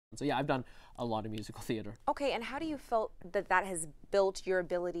So yeah, I've done a lot of musical theater. Okay, and how do you feel that that has built your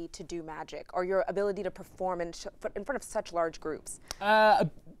ability to do magic or your ability to perform in front of such large groups?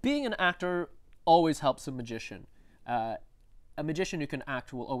 Being an actor always helps a magician. A magician who can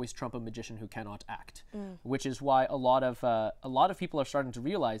act will always trump a magician who cannot act, which is why a lot of people are starting to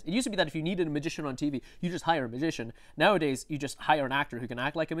realize. It used to be that if you needed a magician on TV, you just hire a magician. Nowadays, you just hire an actor who can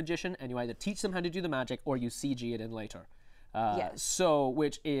act like a magician, and you either teach them how to do the magic or you CG it in later. Yes. So,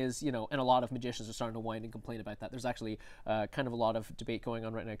 which is, and a lot of magicians are starting to whine and complain about that. There's actually kind of a lot of debate going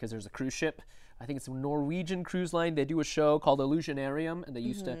on right now because there's a cruise ship. I think it's a Norwegian cruise line. They do a show called Illusionarium, and they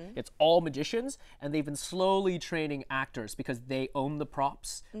used to, it's all magicians, and they've been slowly training actors because they own the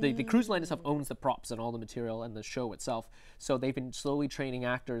props. The cruise line itself owns the props and all the material and the show itself. So they've been slowly training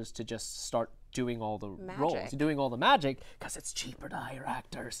actors to just start doing all the roles, doing all the magic, because it's cheaper to hire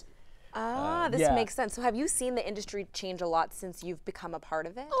actors. This makes sense. So have you seen the industry change a lot since you've become a part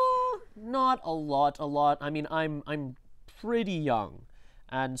of it? Not a lot. I mean, I'm pretty young.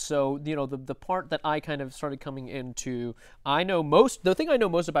 And so, the part that I kind of started coming into, the thing I know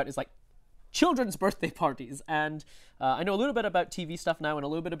most about is like children's birthday parties. And I know a little bit about TV stuff now and a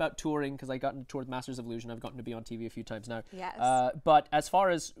little bit about touring because I got into tour with Masters of Illusion. I've gotten to be on TV a few times now. Yes. But as far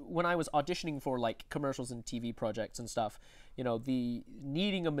as when I was auditioning for like commercials and TV projects and stuff, the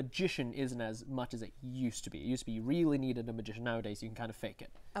needing a magician isn't as much as it used to be. It used to be you really needed a magician. Nowadays, you can kind of fake it.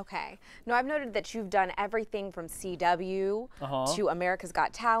 Okay. Now, I've noted that you've done everything from CW to America's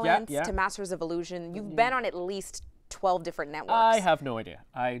Got Talent to Masters of Illusion. You've been on at least 12 different networks. I have no idea.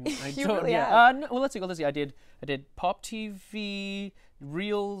 I You don't. really Yeah. have? Well, let's see. I did Pop TV,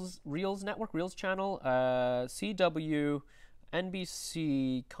 Reels Network, Reels Channel, CW,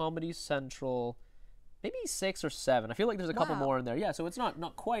 NBC, Comedy Central. Maybe 6 or 7. I feel like there's a couple more in there. Yeah, so it's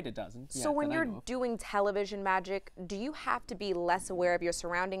not quite a dozen. So when you're doing television magic, do you have to be less aware of your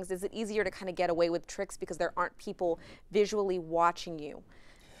surroundings? Is it easier to kind of get away with tricks because there aren't people visually watching you?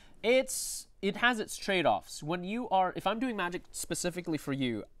 It has its trade-offs. If I'm doing magic specifically for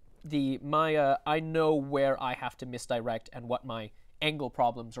you, I know where I have to misdirect and what my angle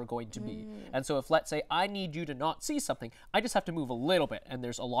problems are going to be. And so if, let's say, I need you to not see something, I just have to move a little bit, and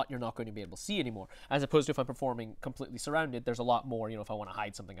there's a lot you're not going to be able to see anymore. As opposed to if I'm performing completely surrounded, there's a lot more, if I want to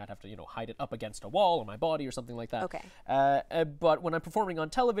hide something, I'd have to, hide it up against a wall or my body or something like that. Okay. But when I'm performing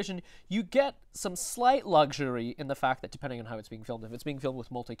on television, you get some slight luxury in the fact that depending on how it's being filmed, if it's being filmed with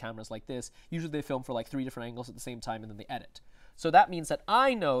multi-cameras like this, usually they film for like 3 different angles at the same time and then they edit. So that means that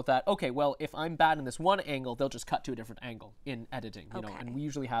I know that, okay, well, if I'm bad in this one angle, they'll just cut to a different angle in editing, and we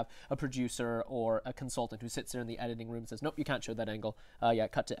usually have a producer or a consultant who sits there in the editing room and says, nope, you can't show that angle.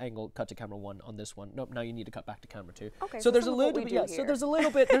 Cut to camera 1 on this one. Nope, now you need to cut back to camera 2. Okay, so there's a little bit, so there's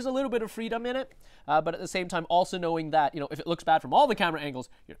a little bit of freedom in it, but at the same time also knowing that, if it looks bad from all the camera angles,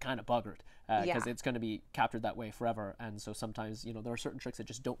 you're kind of buggered because it's going to be captured that way forever. And so sometimes, there are certain tricks that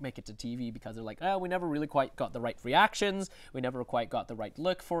just don't make it to TV because they're like, oh, we never really quite got the right reactions. We never quite got the right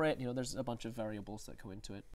look for it. There's a bunch of variables that go into it.